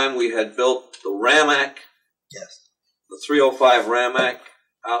same time, we had built the Ramac, Yes. the 305 Ramac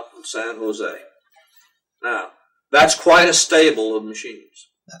out in San Jose. Now, that's quite a stable of machines.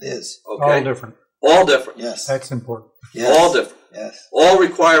 That is. Okay? All different. All different. Yes. That's important. Yes. All different. Yes. All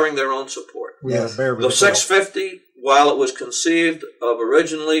requiring their own support. We Yes. have a bear The 650, while it was conceived of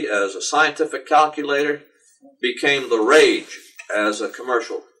originally as a scientific calculator, became the rage as a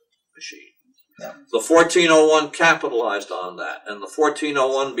commercial machine. Yeah. The 1401 capitalized on that, and the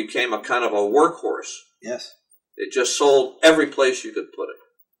 1401 became a kind of a workhorse. Yes. It just sold every place you could put it.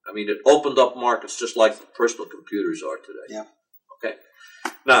 I mean, it opened up markets just like the personal computers are today. Yeah. Okay.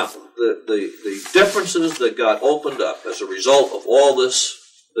 Now, the differences that got opened up as a result of all this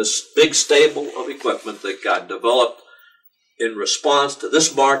big stable of equipment that got developed in response to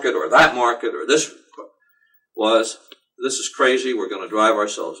this market or that market or this was, this is crazy, we're going to drive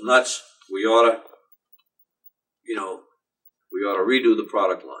ourselves nuts, we ought to, we ought to redo the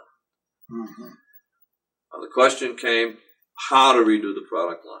product line. Mm-hmm. Now, the question came, how to redo the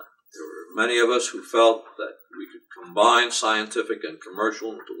product line. There were many of us who felt that we could combine scientific and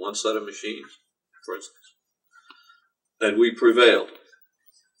commercial into one set of machines, for instance. And we prevailed.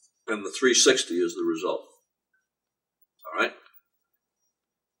 And the 360 is the result. All right?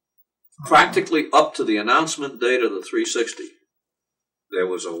 Practically up to the announcement date of the 360, there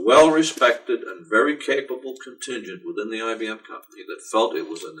was a well-respected and very capable contingent within the IBM company that felt it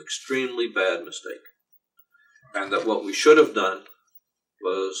was an extremely bad mistake. And that what we should have done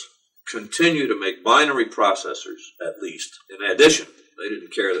was continue to make binary processors, at least. In addition, they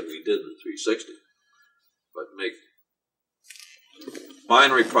didn't care that we did the 360, but make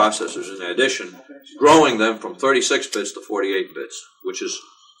binary processors in addition, growing them from 36 bits to 48 bits, which is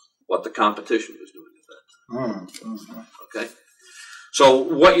what the competition was doing at that time. Mm-hmm. Okay? So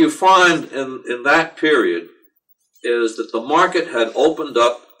what you find in that period is that the market had opened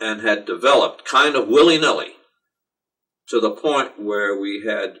up and had developed kind of willy-nilly to the point where we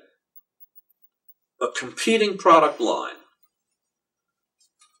had a competing product line,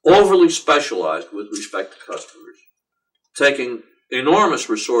 overly specialized with respect to customers, taking enormous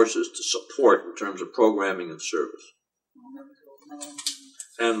resources to support in terms of programming and service.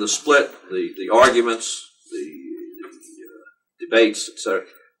 And the split, the arguments, the debates, etc.,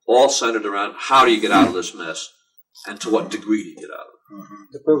 all centered around how do you get out of this mess and to what degree do you get out of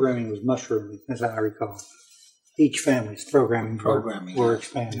it. The programming was mushrooming, as I recall. Each family's programming were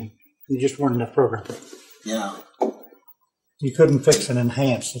expanding. There just weren't enough programming. Yeah. You couldn't fix and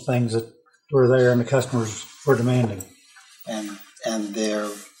enhance the things that were there and the customers were demanding. And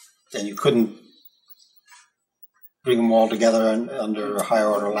you couldn't bring them all together under a higher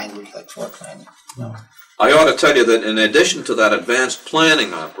order language like Fortran. No. I ought to tell you that in addition to that advanced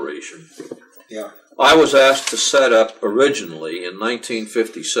planning operation, Yeah. I was asked to set up originally in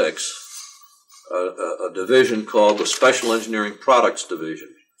 1956 a division called the Special Engineering Products Division.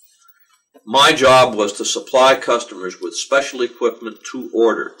 My job was to supply customers with special equipment to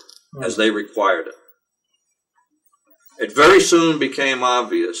order as they required it. It very soon became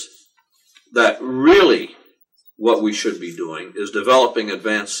obvious that really what we should be doing is developing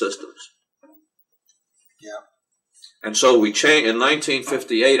advanced systems. Yeah. And so we changed, in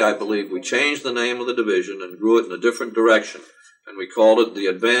 1958, I believe, we changed the name of the division and grew it in a different direction. And we called it the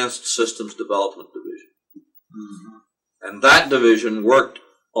Advanced Systems Development Division. Mm-hmm. And that division worked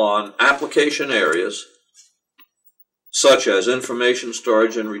on application areas such as information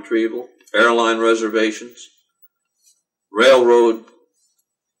storage and retrieval, airline reservations, railroad,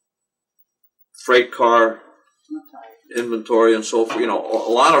 freight car inventory, and so forth. You know,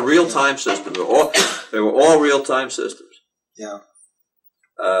 a lot of real-time systems. They were all real-time systems. Yeah.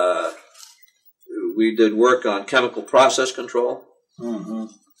 We did work on chemical process control. Mm-hmm.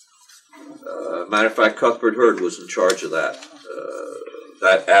 Matter of fact, Cuthbert Hurd was in charge of that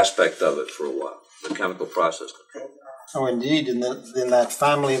aspect of it for a while, the chemical process control. Oh, indeed. In that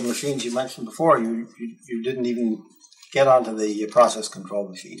family of machines you mentioned before, you didn't even get onto the process control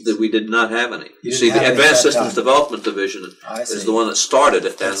machines. That we did not have any. You see, didn't have the any Advanced at that Systems time. Development Division is the one that started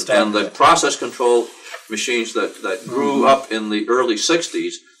it, and the process control machines that grew up in the early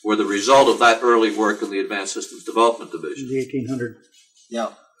 60s were the result of that early work in the Advanced Systems Development Division. The 1800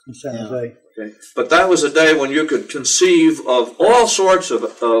 Yeah. in San Jose. Okay. But that was a day when you could conceive of all sorts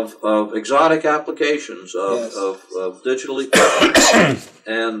of exotic applications of digital equipment.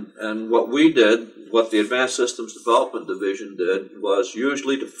 and what we did, what the Advanced Systems Development Division did, was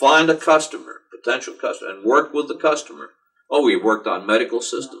usually to find a customer, potential customer, and work with the customer. Oh, we worked on medical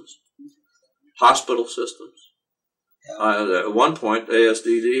systems, hospital systems. At one point,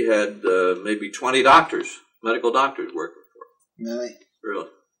 ASDD had maybe 20 doctors, medical doctors working for it. Really? Really.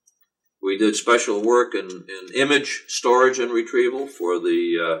 We did special work in image storage and retrieval for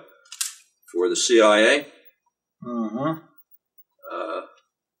the CIA,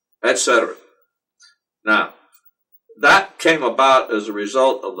 etc. Now, that came about as a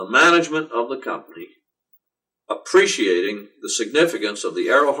result of the management of the company appreciating the significance of the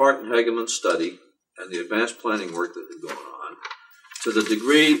Arrowhart and Hegeman study and the advanced planning work that had gone on, to the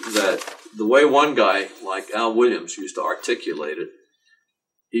degree that the way one guy like Al Williams used to articulate it,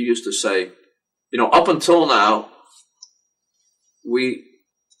 he used to say, you know, up until now, we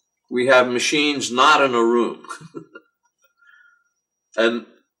have machines not in a room. And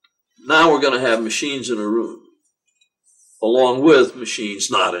now we're going to have machines in a room, along with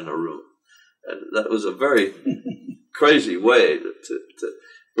machines not in a room. And that was a very crazy way to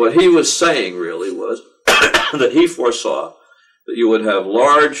what he was saying really was that he foresaw that you would have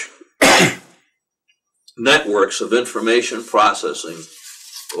large networks of information processing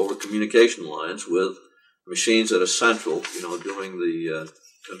over communication lines with machines at a central, you know, doing the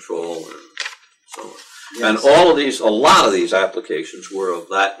control and so on. Yes. And a lot of these applications were of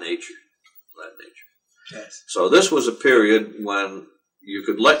that nature. Yes. So this was a period when you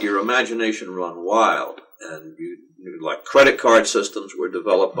could let your imagination run wild, and like credit card systems were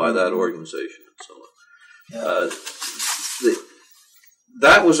developed by that organization and so on. Yeah.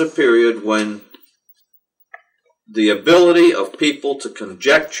 That was a period when the ability of people to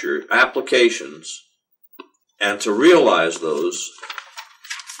conjecture applications and to realize those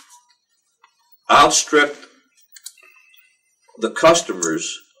outstripped the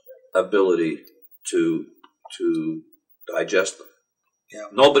customer's ability to digest them. Yeah.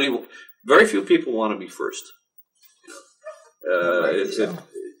 Very few people want to be first.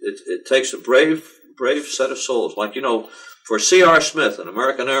 It takes a brave set of souls. Like, you know, for C.R. Smith and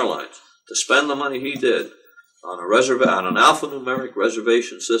American Airlines to spend the money he did on an alphanumeric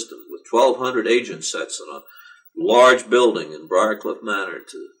reservation system with 1,200 agent sets in a large building in Briarcliff Manor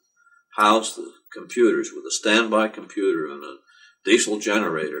to house the computers with a standby computer and a diesel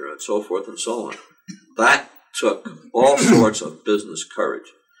generator and so forth and so on. That took all sorts of business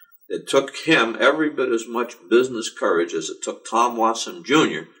courage. It took him every bit as much business courage as it took Tom Watson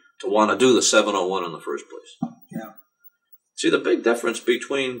Jr. to want to do the 701 in the first place. Yeah. See, the big difference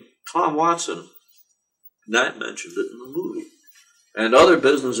between Tom Watson, Nat mentioned it in the movie, and other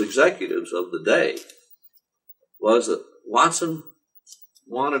business executives of the day was that Watson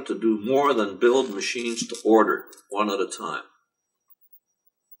wanted to do more than build machines to order one at a time.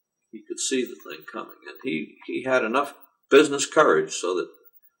 He could see the thing coming, and he had enough business courage so that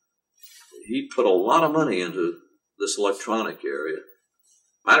he put a lot of money into this electronic area.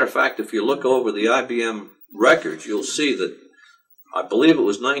 Matter of fact, if you look over the IBM records, you'll see that I believe it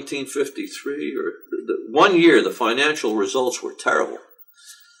was 1953 or one year the financial results were terrible.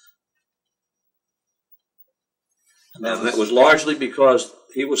 And that was largely because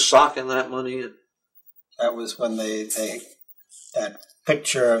he was socking that money in. That was when that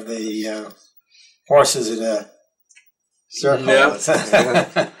picture of the horses in a circle. Yeah.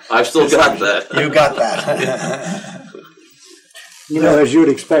 I've still got that. You got that. You know, as you would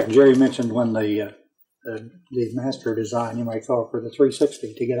expect, Jerry mentioned when the the master design, you might call it, for the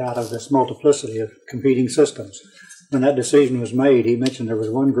 360 to get out of this multiplicity of competing systems. When that decision was made, he mentioned there was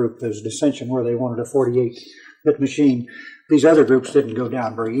one group, there was dissension where they wanted a 48-bit machine. These other groups didn't go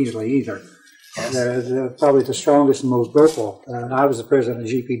down very easily either. Yes. They're probably the strongest and most vocal. I was the president of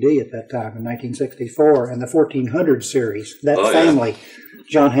GPD at that time in 1964, and the 1400 series, that family,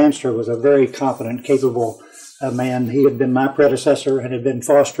 John Hamster was a very competent, capable man. He had been my predecessor and had been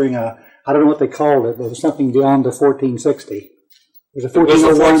fostering a, I don't know what they called it, but it was something beyond the 1460. It was a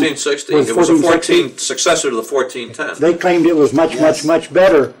 1460. It was a 14 successor to the 1410. They claimed it was much, much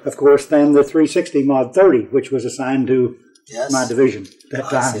better, of course, than the 360 Mod 30, which was assigned to my division at that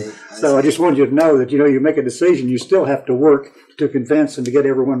time. So I just wanted you to know that, you make a decision, you still have to work to convince and to get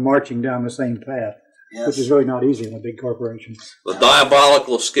everyone marching down the same path, which is really not easy in a big corporation. The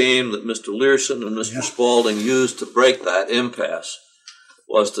diabolical scheme that Mr. Learson and Mr. Spaulding used to break that impasse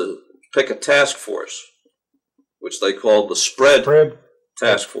was to pick a task force, which they called the Spread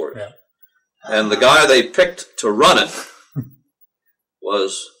Task Force. Yeah. And the guy they picked to run it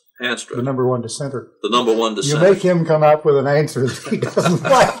was Hanstra. The number one dissenter. The number one dissenter. You make him come up with an answer that he doesn't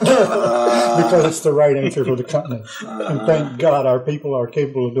like because it's the right answer for the company. And thank God our people are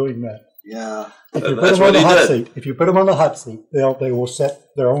capable of doing that. Yeah. If you put them on the hot seat, they will set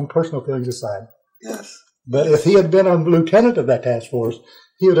their own personal feelings aside. Yes. But if he had been a lieutenant of that task force,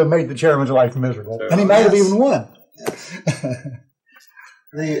 he would have made the chairman's life miserable. And he might have even won. Yes.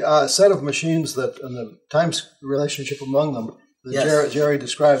 The set of machines that, and the time relationship among them, that Jerry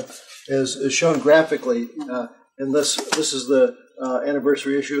described, is shown graphically. And this is the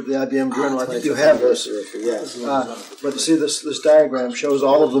anniversary issue of the IBM Journal. I think you have this. Yes. But you see, this diagram shows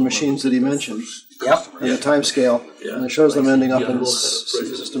all of the machines that he mentioned. Yep. And the time scale. Yeah. And it shows them ending up in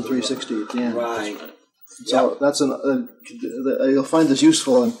System 360 at the end. Right. So that's you'll find this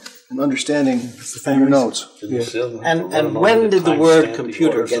useful in understanding your notes. And when did the word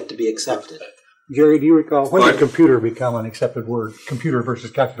computer get to be accepted? Jerry, do you recall when did computer become an accepted word? Computer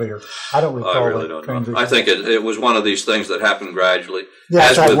versus calculator. I don't recall. I really don't know. I think it was one of these things that happened gradually.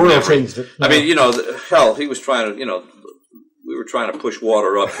 Yeah, that world changed it. I mean, hell, he was trying to, we were trying to push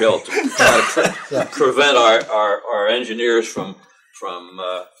water uphill to try to prevent our engineers from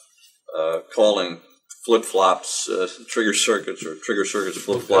calling flip-flops trigger circuits or trigger circuits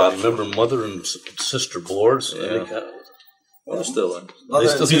flip-flops. Remember mother and sister boards? Yeah. Well, still in. Mother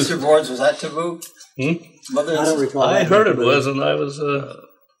and sister boards, was that taboo? Mother I don't recall. I heard it was, and I was...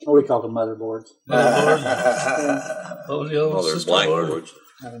 we called them motherboards. What was the other They're blank boards.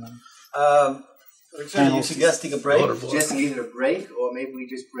 I don't know. Richard, are you suggesting a break? Suggesting either a break or maybe we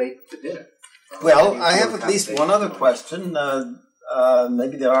just break for dinner. Well, I have at least one other question.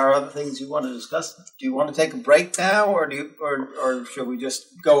 Maybe there are other things you want to discuss. Do you want to take a break now, or should we just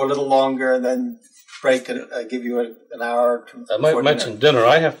go a little longer and then break and give you an hour? I might mention dinner.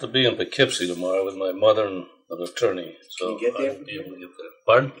 I have to be in Poughkeepsie tomorrow with my mother and an attorney. So can you get there? I'll be able to get there.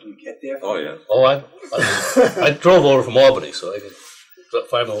 Pardon? Can you get there? Oh yeah. Oh, I drove over from Albany, so I can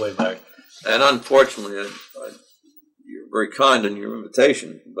find my way back. And unfortunately, you're very kind in your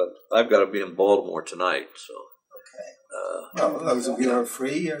invitation, but I've got to be in Baltimore tonight. So. Well, those of you who are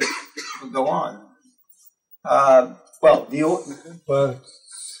free, we'll go on. Well,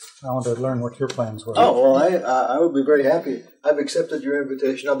 I want to learn what your plans were. Oh, well, I would be very happy. I've accepted your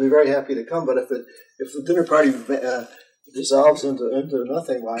invitation. I'll be very happy to come. But if the dinner party dissolves into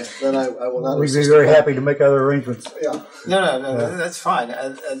nothing, then I will not. We'd be very happy to make other arrangements. Yeah. No, that's fine.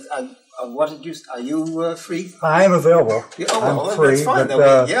 What did you? Are you free? I am available. I'm free. That's fine.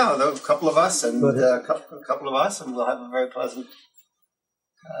 There'll be a couple of us, and a couple of us, and we'll have a very pleasant.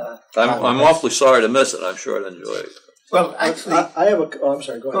 I'm awfully sorry to miss it. I'm sure I'd enjoy it. Well, actually, I have a. Oh, I'm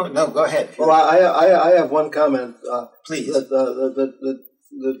sorry. Go ahead. No, go ahead. Well, I have one comment. Please.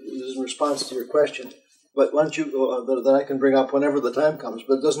 That is in response to your question, but why don't you that I can bring up whenever the time comes,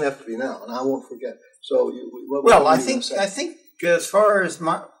 but it doesn't have to be now, and I won't forget. So, I think as far as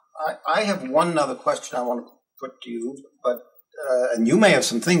I have one other question I want to put to you, but and you may have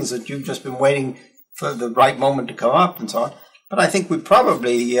some things that you've just been waiting for the right moment to come up and so on. But I think we're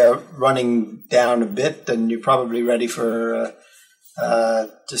probably running down a bit, and you're probably ready for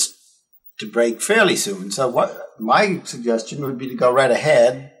just to break fairly soon. So my suggestion would be to go right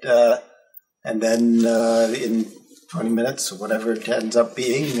ahead, and then in 20 minutes or whatever it ends up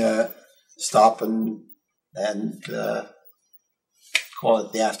being, stop and call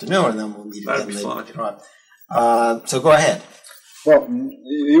it the afternoon, and then we'll meet again later on. So go ahead. Well,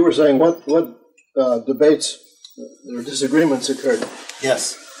 you were saying what debates or disagreements occurred.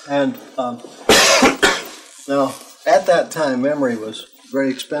 Yes. And now, at that time, memory was very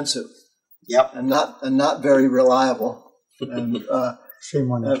expensive. Yep. And not very reliable. And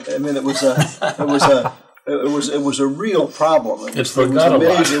Shame on you. I mean, it was a real problem. It's forgotten.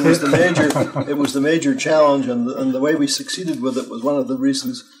 It was the major challenge, and the way we succeeded with it was one of the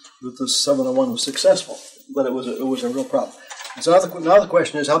reasons that the 701 was successful. But it was a real problem. And so now the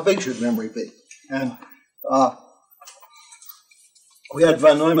question is, how big should memory be? And we had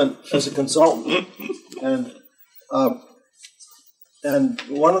Van Neumann as a consultant, and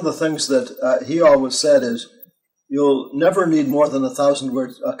one of the things that he always said is, you'll never need more than 1,000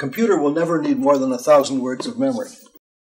 words. A computer will never need more than 1,000 words of memory.